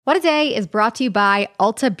What a Day is brought to you by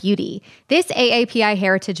Ulta Beauty. This AAPI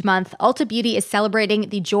Heritage Month, Ulta Beauty is celebrating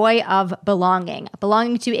the joy of belonging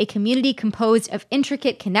to a community composed of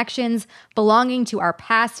intricate connections, belonging to our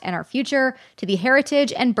past and our future, to the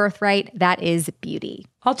heritage and birthright that is beauty.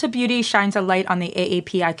 Ulta Beauty shines a light on the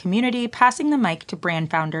AAPI community, passing the mic to brand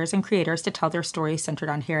founders and creators to tell their stories centered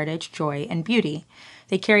on heritage, joy, and beauty.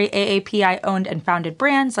 They carry AAPI-owned and founded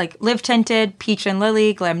brands like Live Tinted, Peach and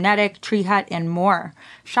Lily, Glamnetic, Tree Hut, and more.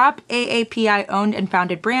 Shop AAPI-owned and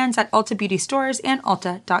founded brands at Ulta Beauty stores and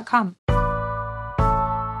Ulta.com.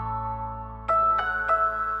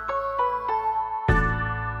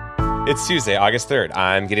 It's Tuesday, August 3rd.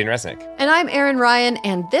 I'm Gideon Resnick. And I'm Erin Ryan,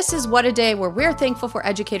 and this is What a Day, where we're thankful for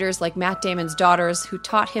educators like Matt Damon's daughters who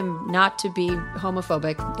taught him not to be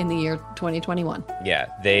homophobic in the year 2021. Yeah,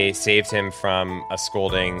 they saved him from a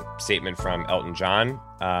scolding statement from Elton John,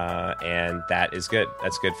 and that is good.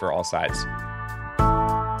 That's good for all sides.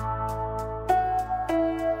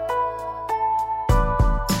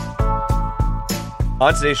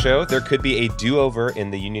 On today's show, there could be a do-over in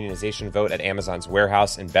the unionization vote at Amazon's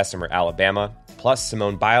warehouse in Bessemer, Alabama. Plus,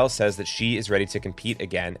 Simone Biles says that she is ready to compete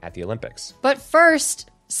again at the Olympics. But first,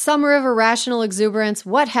 summer of irrational exuberance,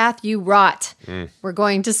 what hath you wrought? We're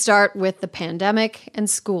going to start with the pandemic and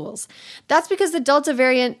schools. That's because the Delta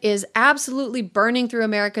variant is absolutely burning through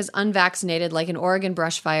America's unvaccinated like an Oregon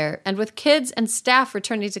brush fire. And with kids and staff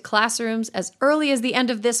returning to classrooms as early as the end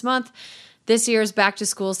of this month, this year's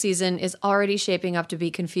back-to-school season is already shaping up to be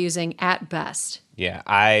confusing at best. Yeah,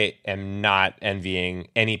 I am not envying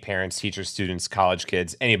any parents, teachers, students, college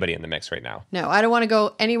kids, anybody in the mix right now. No, I don't want to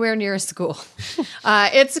go anywhere near a school.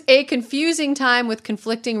 It's a confusing time with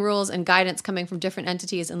conflicting rules and guidance coming from different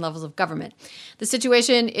entities and levels of government. The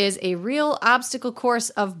situation is a real obstacle course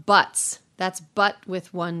of butts. That's butt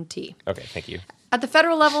with one T. Okay, thank you. At the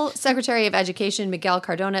federal level, Secretary of Education Miguel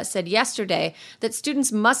Cardona said yesterday that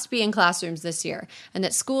students must be in classrooms this year and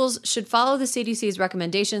that schools should follow the CDC's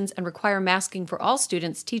recommendations and require masking for all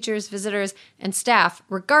students, teachers, visitors, and staff,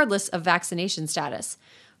 regardless of vaccination status.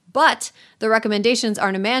 But the recommendations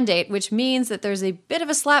aren't a mandate, which means that there's a bit of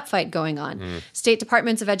a slap fight going on. State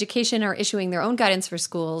departments of education are issuing their own guidance for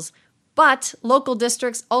schools, but local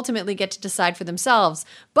districts ultimately get to decide for themselves.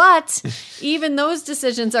 But even those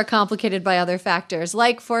decisions are complicated by other factors.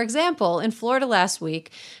 Like, for example, in Florida last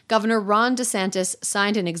week, Governor Ron DeSantis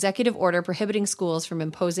signed an executive order prohibiting schools from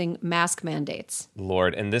imposing mask mandates.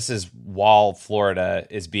 Lord, and this is while Florida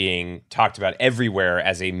is being talked about everywhere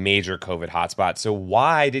as a major COVID hotspot. So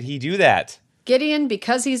why did he do that? Gideon,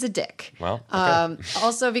 because he's a dick. Well, okay.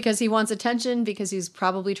 Also because he wants attention, because he's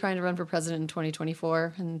probably trying to run for president in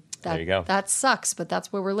 2024. And there you go. That sucks, but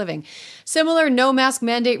that's where we're living. Similar no mask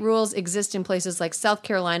mandate rules exist in places like South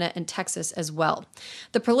Carolina and Texas as well.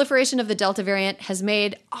 The proliferation of the Delta variant has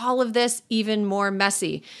made all of this even more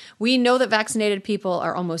messy. We know that vaccinated people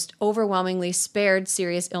are almost overwhelmingly spared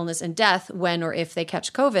serious illness and death when or if they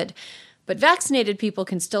catch COVID. But vaccinated people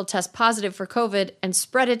can still test positive for COVID and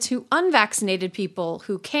spread it to unvaccinated people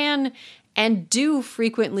who can and do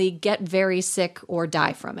frequently get very sick or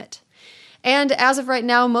die from it. And as of right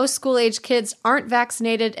now, most school-age kids aren't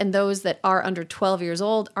vaccinated, and those that are under 12 years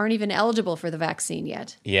old aren't even eligible for the vaccine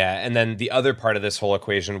yet. Yeah, and then the other part of this whole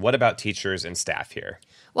equation, what about teachers and staff here?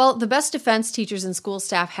 Well, the best defense teachers and school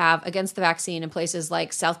staff have against the vaccine in places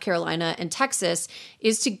like South Carolina and Texas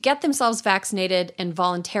is to get themselves vaccinated and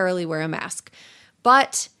voluntarily wear a mask.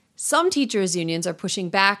 But some teachers' unions are pushing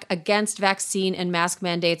back against vaccine and mask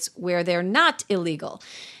mandates where they're not illegal.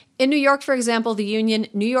 In New York, for example, the union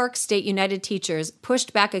New York State United Teachers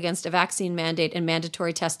pushed back against a vaccine mandate and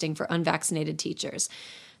mandatory testing for unvaccinated teachers.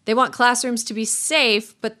 They want classrooms to be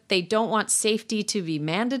safe, but they don't want safety to be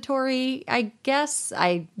mandatory, I guess.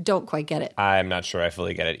 I don't quite get it. I'm not sure I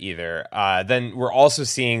fully get it either. Then we're also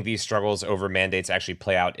seeing these struggles over mandates actually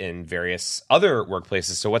play out in various other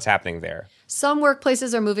workplaces. So what's happening there? Some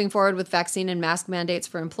workplaces are moving forward with vaccine and mask mandates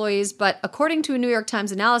for employees, but according to a New York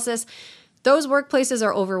Times analysis, those workplaces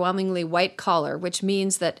are overwhelmingly white collar, which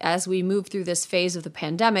means that as we move through this phase of the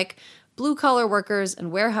pandemic, blue-collar workers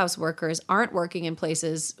and warehouse workers aren't working in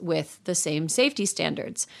places with the same safety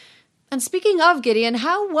standards. And speaking of, Gideon,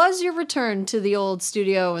 how was your return to the old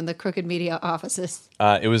studio and the Crooked Media offices?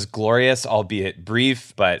 It was glorious, albeit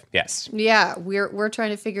brief, but yes. Yeah, we're trying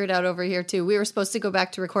to figure it out over here, too. We were supposed to go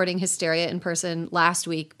back to recording Hysteria in person last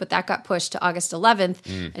week, but that got pushed to August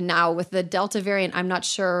 11th. And now with the Delta variant, I'm not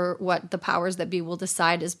sure what the powers that be will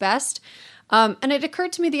decide is best. And it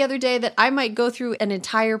occurred to me the other day that I might go through an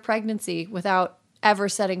entire pregnancy without ever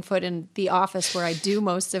setting foot in the office where I do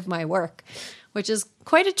most of my work, which is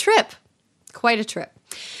quite a trip. Quite a trip.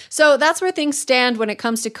 So that's where things stand when it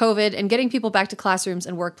comes to COVID and getting people back to classrooms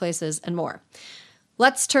and workplaces and more.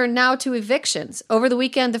 Let's turn now to evictions. Over the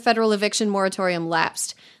weekend, the federal eviction moratorium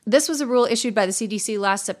lapsed. This was a rule issued by the CDC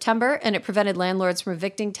last September, and it prevented landlords from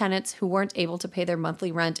evicting tenants who weren't able to pay their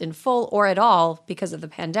monthly rent in full or at all because of the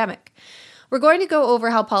pandemic. We're going to go over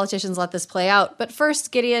how politicians let this play out, but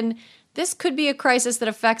first, Gideon, this could be a crisis that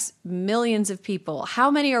affects millions of people.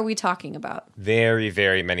 How many are we talking about? Very,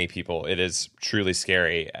 very many people. It is truly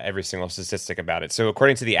scary, every single statistic about it. So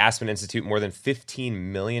according to the Aspen Institute, more than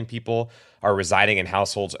 15 million people are residing in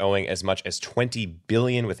households owing as much as $20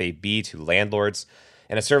 billion with a B to landlords.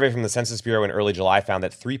 And a survey from the Census Bureau in early July found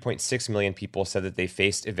that 3.6 million people said that they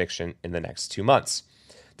faced eviction in the next 2 months.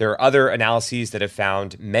 There are other analyses that have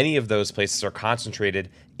found many of those places are concentrated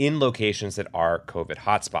in locations that are COVID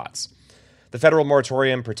hotspots. The federal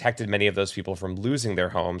moratorium protected many of those people from losing their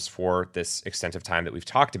homes for this extent of time that we've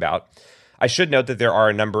talked about. I should note that there are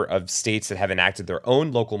a number of states that have enacted their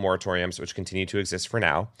own local moratoriums, which continue to exist for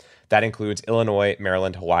now. That includes Illinois,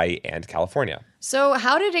 Maryland, Hawaii, and California. So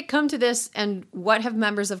how did it come to this, and what have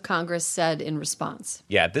members of Congress said in response?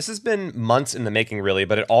 Yeah, this has been months in the making, really,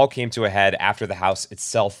 but it all came to a head after the House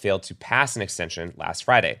itself failed to pass an extension last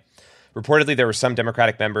Friday. Reportedly, there were some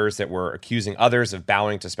Democratic members that were accusing others of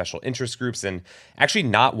bowing to special interest groups and actually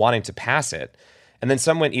not wanting to pass it. And then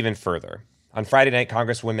some went even further. On Friday night,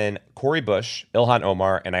 Congresswomen Cori Bush, Ilhan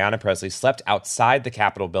Omar, and Ayanna Pressley slept outside the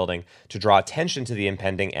Capitol building to draw attention to the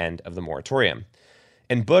impending end of the moratorium.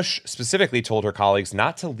 And Bush specifically told her colleagues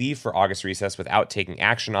not to leave for August recess without taking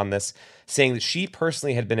action on this, saying that she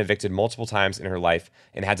personally had been evicted multiple times in her life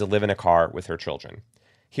and had to live in a car with her children.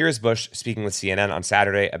 Here is Bush speaking with CNN on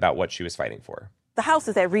Saturday about what she was fighting for. The House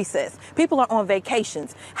is at recess. People are on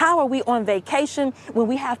vacations. How are we on vacation when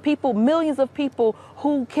we have people, millions of people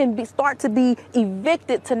who can start to be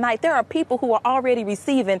evicted tonight? There are people who are already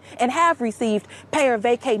receiving and have received pay or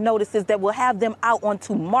vacate notices that will have them out on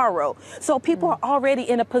tomorrow. So people are already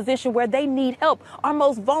in a position where they need help. Our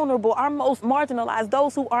most vulnerable, our most marginalized,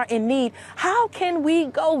 those who are in need. How can we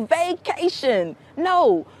go vacation?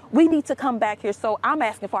 No, we need to come back here. So I'm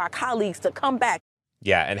asking for our colleagues to come back.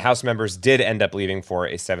 Yeah, and House members did end up leaving for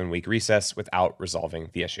a 7-week recess without resolving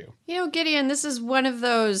the issue. You know, Gideon, this is one of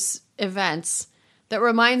those events that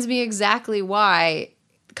reminds me exactly why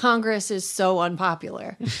Congress is so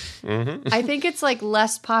unpopular. I think it's like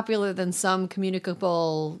less popular than some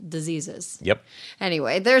communicable diseases. Yep.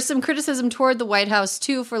 Anyway, there's some criticism toward the White House,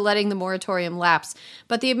 too, for letting the moratorium lapse.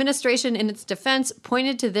 But the administration, in its defense,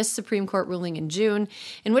 pointed to this Supreme Court ruling in June,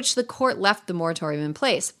 in which the court left the moratorium in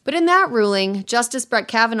place. But in that ruling, Justice Brett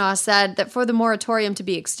Kavanaugh said that for the moratorium to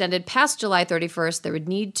be extended past July 31st, there would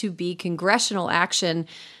need to be congressional action.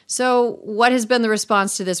 So what has been the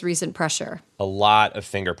response to this recent pressure? A lot of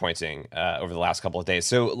finger pointing over the last couple of days.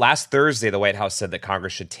 So last Thursday, the White House said that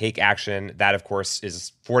Congress should take action. That, of course,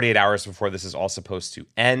 is 48 hours before this is all supposed to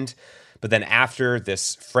end. But then after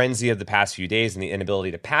this frenzy of the past few days and the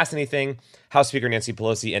inability to pass anything, House Speaker Nancy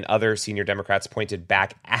Pelosi and other senior Democrats pointed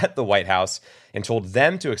back at the White House and told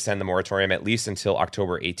them to extend the moratorium at least until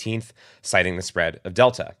October 18th, citing the spread of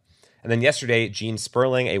Delta. And then yesterday, Gene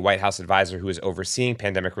Sperling, a White House advisor who is overseeing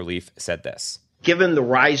pandemic relief, said this. Given the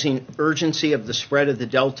rising urgency of the spread of the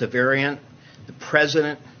Delta variant, the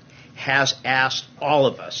president has asked all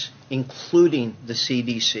of us, including the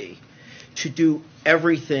CDC, to do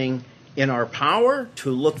everything in our power to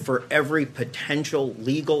look for every potential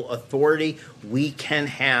legal authority we can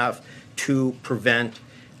have to prevent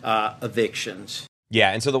evictions.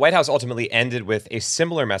 Yeah, and so the White House ultimately ended with a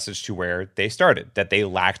similar message to where they started, that they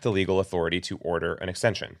lacked the legal authority to order an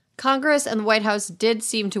extension. Congress and the White House did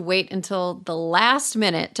seem to wait until the last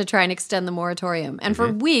minute to try and extend the moratorium. And for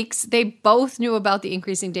weeks, they both knew about the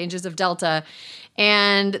increasing dangers of Delta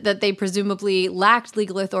and that they presumably lacked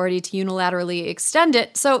legal authority to unilaterally extend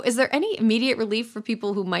it. So is there any immediate relief for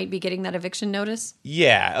people who might be getting that eviction notice?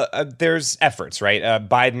 Yeah, there's efforts, right?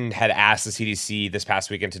 Biden had asked the CDC this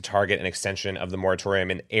past weekend to target an extension of the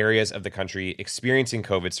moratorium in areas of the country experiencing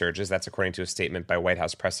COVID surges. That's according to a statement by White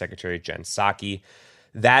House Press Secretary Jen Psaki.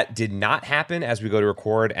 That did not happen as we go to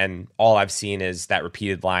record, and all I've seen is that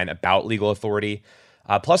repeated line about legal authority.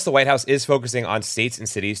 Plus, the White House is focusing on states and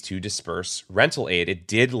cities to disperse rental aid. It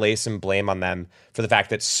did lay some blame on them for the fact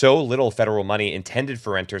that so little federal money intended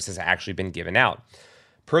for renters has actually been given out.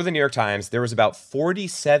 Per the New York Times, there was about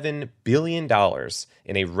 $47 billion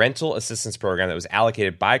in a rental assistance program that was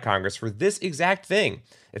allocated by Congress for this exact thing,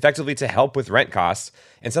 effectively to help with rent costs,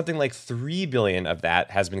 and something like $3 billion of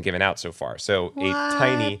that has been given out so far. So What?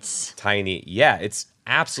 a tiny, yeah, it's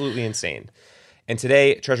absolutely insane. And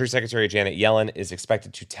today, Treasury Secretary Janet Yellen is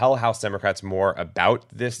expected to tell House Democrats more about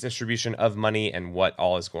this distribution of money and what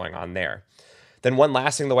all is going on there. Then one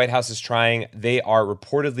last thing the White House is trying, they are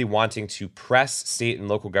reportedly wanting to press state and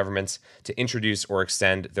local governments to introduce or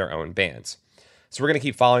extend their own bans. So we're going to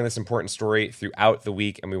keep following this important story throughout the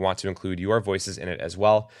week, and we want to include your voices in it as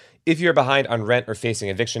well. If you're behind on rent or facing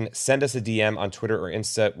eviction, send us a DM on Twitter or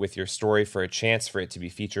Insta with your story for a chance for it to be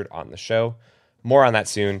featured on the show. More on that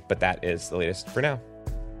soon, but that is the latest for now.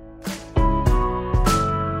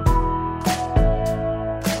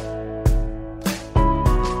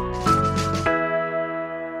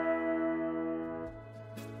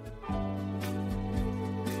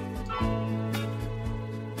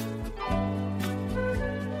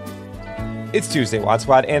 It's Tuesday, Wad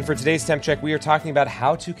Squad, and for today's Temp Check, we are talking about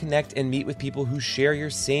how to connect and meet with people who share your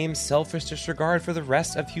same selfish disregard for the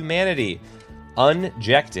rest of humanity.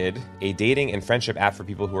 Unjected, a dating and friendship app for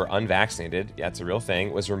people who are unvaccinated, yeah, it's a real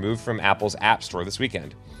thing, was removed from Apple's App Store this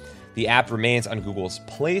weekend. The app remains on Google's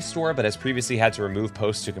Play Store, but has previously had to remove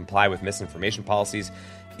posts to comply with misinformation policies,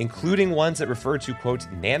 including ones that refer to, quote,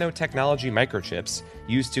 nanotechnology microchips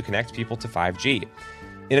used to connect people to 5G.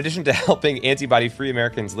 In addition to helping antibody-free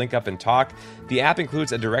Americans link up and talk, the app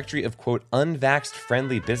includes a directory of, quote,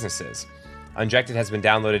 unvaxxed-friendly businesses. Unjected has been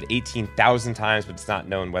downloaded 18,000 times, but it's not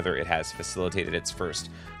known whether it has facilitated its first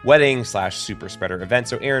wedding/super spreader event.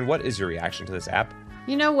 So, Aaron, what is your reaction to this app?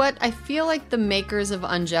 You know what? I feel like the makers of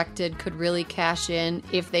Unjected could really cash in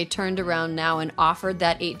if they turned around now and offered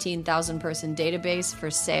that 18,000 person database for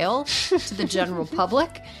sale to the general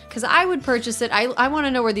public. Because I would purchase it. I want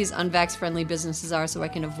to know where these unvax friendly businesses are so I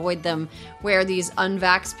can avoid them. Where these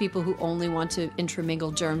unvax people who only want to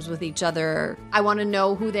intermingle germs with each other, I want to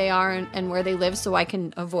know who they are and where they live so I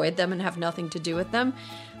can avoid them and have nothing to do with them.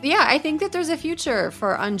 Yeah, I think that there's a future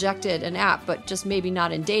for Unjected, an app, but just maybe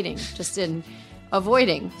not in dating, just in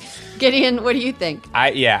avoiding. Gideon, what do you think?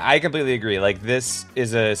 I completely agree. Like, this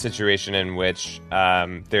is a situation in which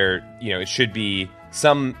it should be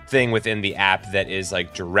something within the app that is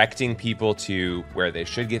like directing people to where they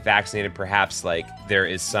should get vaccinated. Perhaps like there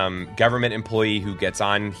is some government employee who gets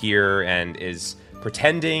on here and is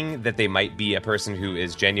pretending that they might be a person who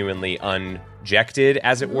is genuinely unjected,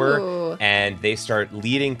 as it were. Ooh. And they start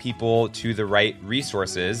leading people to the right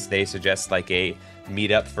resources. They suggest like a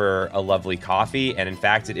meetup for a lovely coffee, and in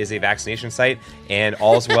fact it is a vaccination site, and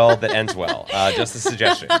all's well that ends well. Just a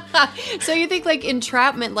suggestion. So you think like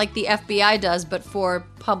entrapment like the FBI does, but for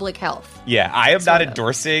public health? Yeah, I am not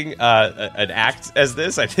endorsing an act as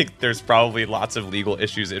this. I think there's probably lots of legal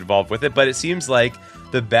issues involved with it, but it seems like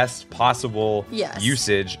the best possible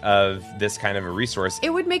usage of this kind of a resource.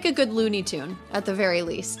 It would make a good Looney Tune, at the very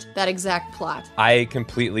least, that exact plot. I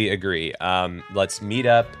completely agree. Let's meet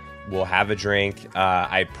up. We'll have a drink.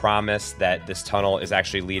 I promise that this tunnel is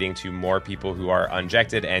actually leading to more people who are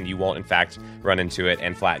unjected, and you won't, in fact, run into it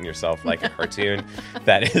and flatten yourself like a cartoon.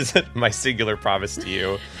 That is my singular promise to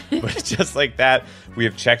you. But just like that, we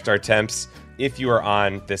have checked our temps. If you are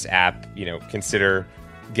on this app, consider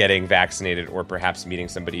getting vaccinated or perhaps meeting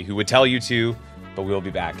somebody who would tell you to. But we'll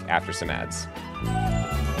be back after some ads.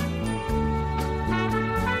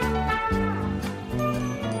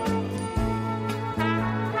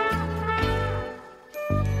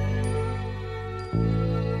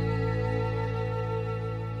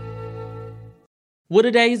 What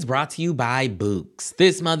A Day is brought to you by Books.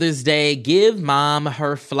 This Mother's Day, give mom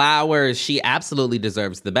her flowers. She absolutely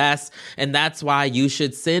deserves the best, and that's why you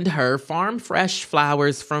should send her farm fresh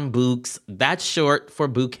flowers from Books. That's short for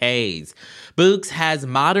bouquets. Books has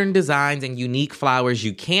modern designs and unique flowers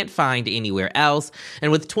you can't find anywhere else,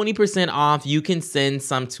 and with 20% off, you can send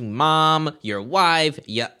some to mom, your wife,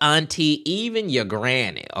 your auntie, even your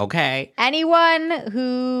granny, okay? Anyone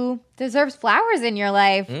who deserves flowers in your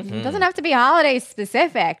life. It doesn't have to be holiday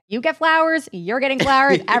specific. You get flowers, you're getting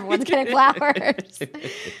flowers, everyone's getting flowers.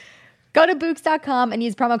 Go to Books.com and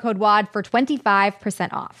use promo code WAD for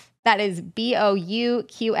 25% off. That is BOUQS.com,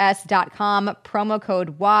 promo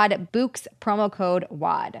code WAD, Books, promo code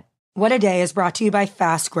WAD. What A Day is brought to you by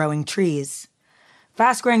Fast Growing Trees.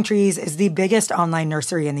 Fast Growing Trees is the biggest online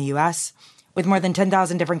nursery in the U.S., with more than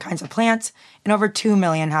 10,000 different kinds of plants and over 2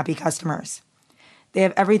 million happy customers. They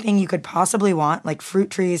have everything you could possibly want, like fruit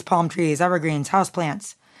trees, palm trees, evergreens,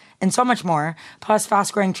 houseplants, and so much more. Plus,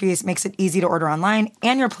 Fast Growing Trees makes it easy to order online,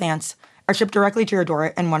 and your plants are shipped directly to your door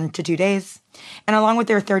in 1 to 2 days. And along with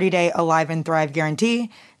their 30-day Alive and Thrive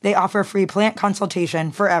guarantee, they offer free plant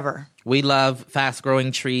consultation forever. We love Fast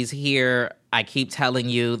Growing Trees here. I keep telling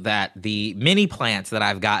you that the mini plants that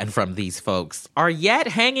I've gotten from these folks are yet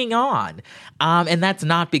hanging on. And that's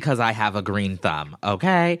not because I have a green thumb,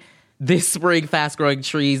 okay? This spring, Fast Growing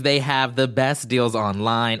Trees, they have the best deals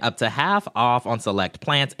online, up to half off on select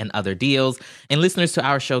plants and other deals. And listeners to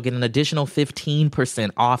our show get an additional 15%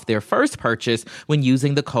 off their first purchase when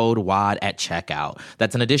using the code WAD at checkout.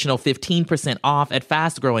 That's an additional 15% off at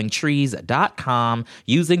fastgrowingtrees.com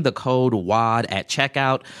using the code WAD at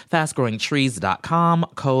checkout. Fastgrowingtrees.com,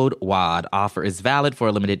 code WAD. Offer is valid for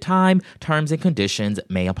a limited time. Terms and conditions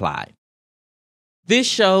may apply. This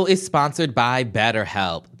show is sponsored by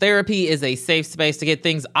BetterHelp. Therapy is a safe space to get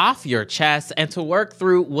things off your chest and to work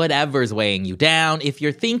through whatever's weighing you down. If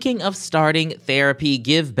you're thinking of starting therapy,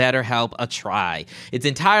 give BetterHelp a try. It's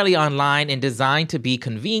entirely online and designed to be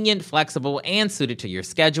convenient, flexible, and suited to your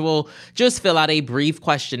schedule. Just fill out a brief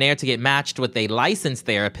questionnaire to get matched with a licensed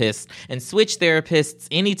therapist and switch therapists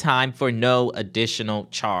anytime for no additional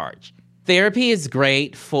charge. Therapy is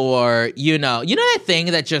great for, you know that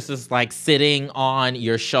thing that just is like sitting on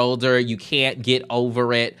your shoulder, you can't get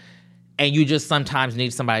over it, and you just sometimes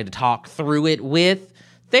need somebody to talk through it with?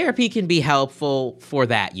 Therapy can be helpful for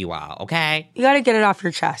that, you all, okay? You got to get it off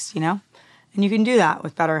your chest, And you can do that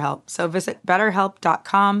with BetterHelp. So visit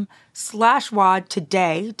betterhelp.com/WAD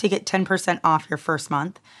today to get 10% off your first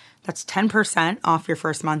month. That's 10% off your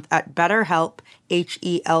first month at betterhelp,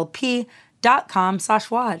 HELP.com/WAD.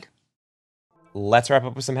 Let's wrap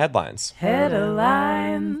up with some headlines.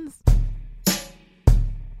 Headlines.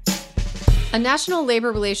 A National Labor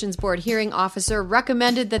Relations Board hearing officer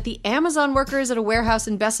recommended that the Amazon workers at a warehouse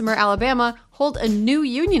in Bessemer, Alabama, hold a new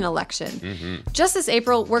union election. Just this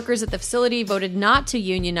April, workers at the facility voted not to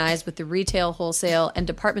unionize with the retail, wholesale, and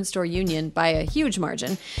department store union by a huge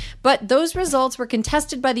margin. But those results were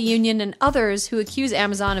contested by the union and others who accuse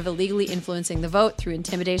Amazon of illegally influencing the vote through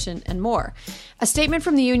intimidation and more. A statement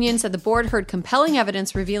from the union said the board heard compelling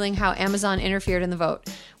evidence revealing how Amazon interfered in the vote,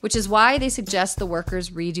 which is why they suggest the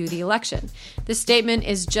workers redo the election. This statement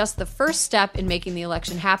is just the first step in making the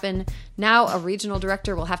election happen. Now, a regional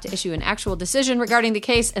director will have to issue an actual decision regarding the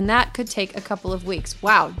case, and that could take a couple of weeks.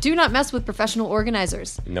 Wow, do not mess with professional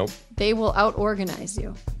organizers. Nope. They will out-organize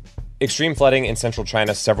you. Extreme flooding in central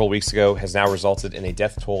China several weeks ago has now resulted in a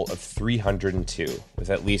death toll of 302, with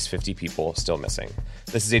at least 50 people still missing.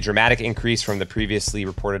 This is a dramatic increase from the previously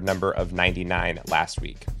reported number of 99 last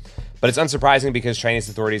week. But it's unsurprising because Chinese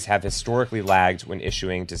authorities have historically lagged when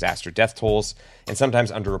issuing disaster death tolls and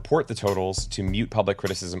sometimes underreport the totals to mute public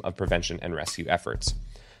criticism of prevention and rescue efforts.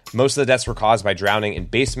 Most of the deaths were caused by drowning in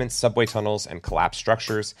basements, subway tunnels, and collapsed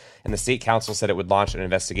structures, and the state council said it would launch an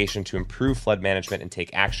investigation to improve flood management and take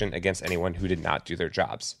action against anyone who did not do their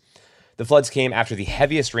jobs. The floods came after the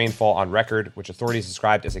heaviest rainfall on record, which authorities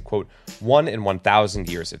described as a, quote, 1 in 1,000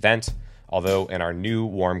 years event, although in our new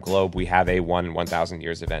warm globe, we have a 1 in 1,000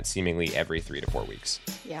 years event seemingly every 3 to 4 weeks.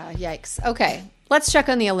 Yeah, yikes. Okay, let's check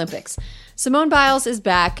on the Olympics. Simone Biles is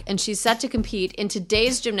back, and she's set to compete in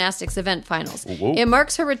today's gymnastics event finals. Whoa. It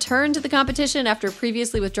marks her return to the competition after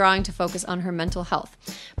previously withdrawing to focus on her mental health.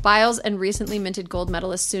 Biles and recently minted gold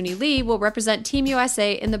medalist Suni Lee will represent Team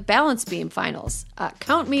USA in the balance beam finals.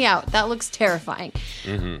 Count me out. That looks terrifying.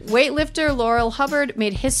 Weightlifter Laurel Hubbard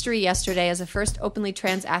made history yesterday as the first openly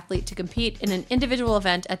trans athlete to compete in an individual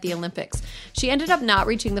event at the Olympics. She ended up not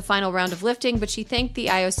reaching the final round of lifting, but she thanked the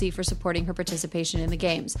IOC for supporting her participation in the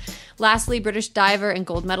games. Lastly, British diver and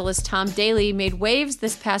gold medalist Tom Daley made waves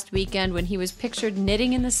this past weekend when he was pictured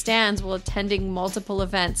knitting in the stands while attending multiple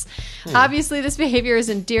events. Obviously, this behavior is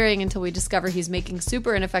endearing until we discover he's making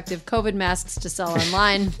super ineffective COVID masks to sell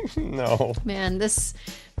online. No. Man,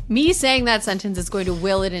 me saying that sentence is going to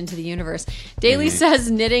will it into the universe. Daley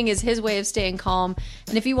says knitting is his way of staying calm.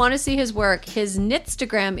 And if you want to see his work, his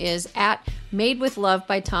Knitstagram is at Made with Love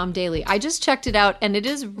by Tom Daley. I just checked it out, and it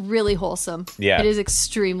is really wholesome. Yeah. It is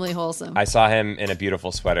extremely wholesome. I saw him in a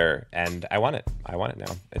beautiful sweater, and I want it. I want it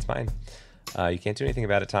now. It's mine. You can't do anything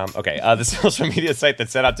about it, Tom. Okay, the social media site that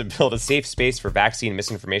set out to build a safe space for vaccine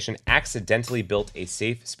misinformation accidentally built a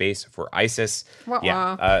safe space for ISIS.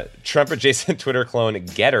 Yeah, Trump-adjacent Twitter clone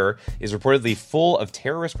Getter is reportedly full of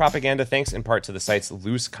terrorist propaganda thanks in part to the site's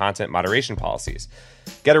loose content moderation policies.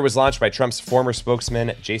 Getter was launched by Trump's former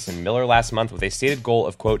spokesman, Jason Miller, last month with a stated goal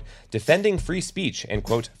of, quote, defending free speech and,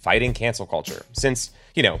 quote, fighting cancel culture, since,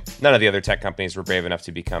 none of the other tech companies were brave enough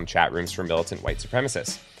to become chat rooms for militant white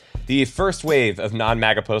supremacists. The first wave of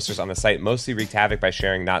non-MAGA posters on the site mostly wreaked havoc by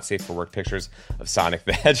sharing not safe for work pictures of Sonic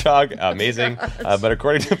the Hedgehog. Amazing. But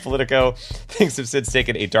according to Politico, things have since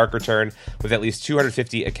taken a darker turn, with at least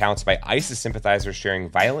 250 accounts by ISIS sympathizers sharing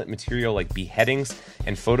violent material like beheadings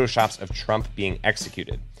and photoshops of Trump being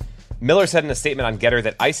executed. Miller said in a statement on Getter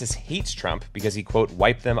that ISIS hates Trump because he, quote,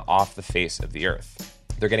 wiped them off the face of the earth.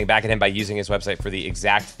 They're getting back at him by using his website for the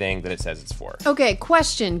exact thing that it says it's for. Okay,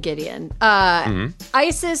 question, Gideon.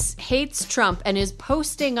 ISIS hates Trump and is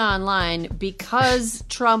posting online because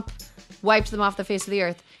Trump wiped them off the face of the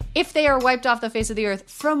earth. If they are wiped off the face of the earth,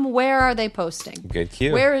 from where are they posting? Good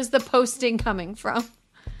cue. Where is the posting coming from?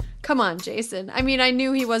 Come on, Jason. I mean, I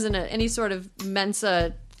knew he wasn't any sort of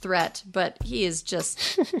Mensa threat, but he is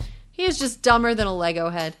just dumber than a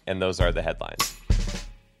Lego head. And those are the headlines.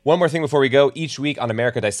 One more thing before we go. Each week on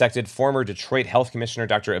America Dissected, former Detroit Health Commissioner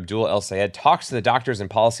Dr. Abdul El-Sayed talks to the doctors and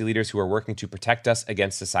policy leaders who are working to protect us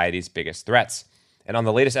against society's biggest threats. And on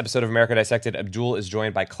the latest episode of America Dissected, Abdul is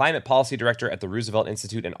joined by Climate Policy Director at the Roosevelt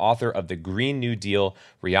Institute and author of The Green New Deal,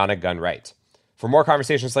 Rihanna Gunn-Wright. For more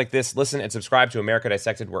conversations like this, listen and subscribe to America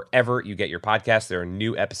Dissected wherever you get your podcasts. There are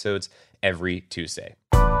new episodes every Tuesday.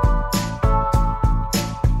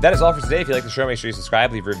 That is all for today. If you like the show, make sure you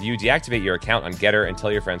subscribe, leave a review, deactivate your account on Getter, and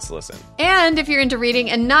tell your friends to listen. And if you're into reading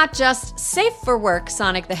and not just safe for work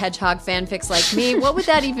Sonic the Hedgehog fanfics like me, what would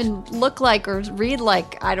that even look like or read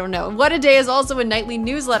like? I don't know. What a Day is also a nightly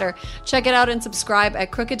newsletter. Check it out and subscribe at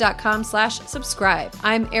crooked.com/subscribe.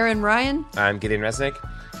 I'm Erin Ryan. I'm Gideon Resnick.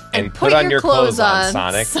 And put on your clothes on,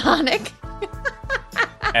 Sonic.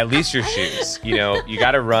 At least your shoes. You know, you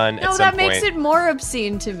got to run at some point. No, that makes it more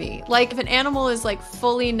obscene to me. Like, if an animal is, like,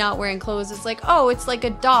 fully not wearing clothes, it's like, oh, it's like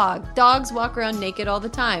a dog. Dogs walk around naked all the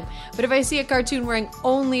time. But if I see a cartoon wearing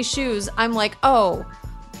only shoes, I'm like, oh,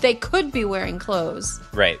 they could be wearing clothes.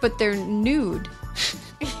 Right. But they're nude.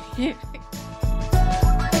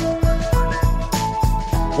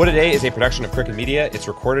 What a Day is a production of Crooked Media. It's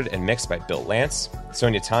recorded and mixed by Bill Lance.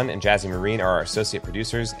 Sonia Tun and Jazzy Marine are our associate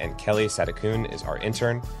producers, and Kelly Sadakun is our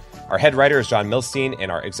intern. Our head writer is John Milstein, and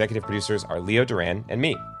our executive producers are Leo Duran and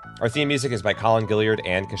me. Our theme music is by Colin Gilliard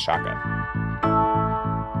and Kashaka.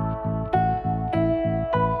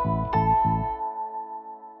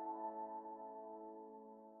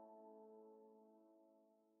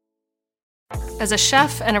 As a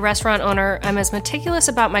chef and a restaurant owner, I'm as meticulous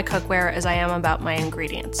about my cookware as I am about my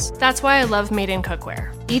ingredients. That's why I love Made in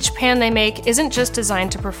Cookware. Each pan they make isn't just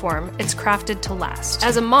designed to perform, it's crafted to last.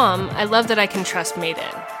 As a mom, I love that I can trust Made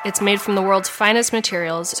In. It's made from the world's finest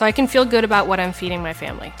materials, so I can feel good about what I'm feeding my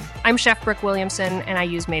family. I'm Chef Brooke Williamson, and I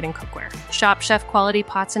use Made in Cookware. Shop chef quality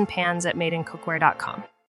pots and pans at madeincookware.com.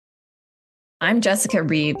 I'm Jessica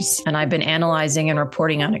Reeves, and I've been analyzing and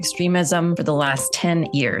reporting on extremism for the last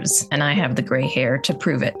 10 years, and I have the gray hair to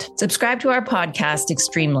prove it. Subscribe to our podcast,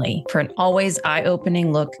 Extremely, for an always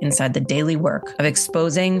eye-opening look inside the daily work of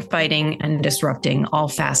exposing, fighting, and disrupting all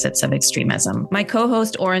facets of extremism. My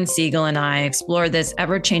co-host Oren Siegel and I explore this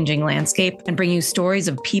ever-changing landscape and bring you stories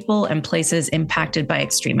of people and places impacted by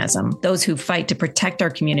extremism, those who fight to protect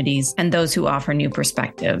our communities, and those who offer new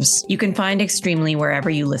perspectives. You can find Extremely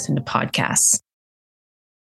wherever you listen to podcasts.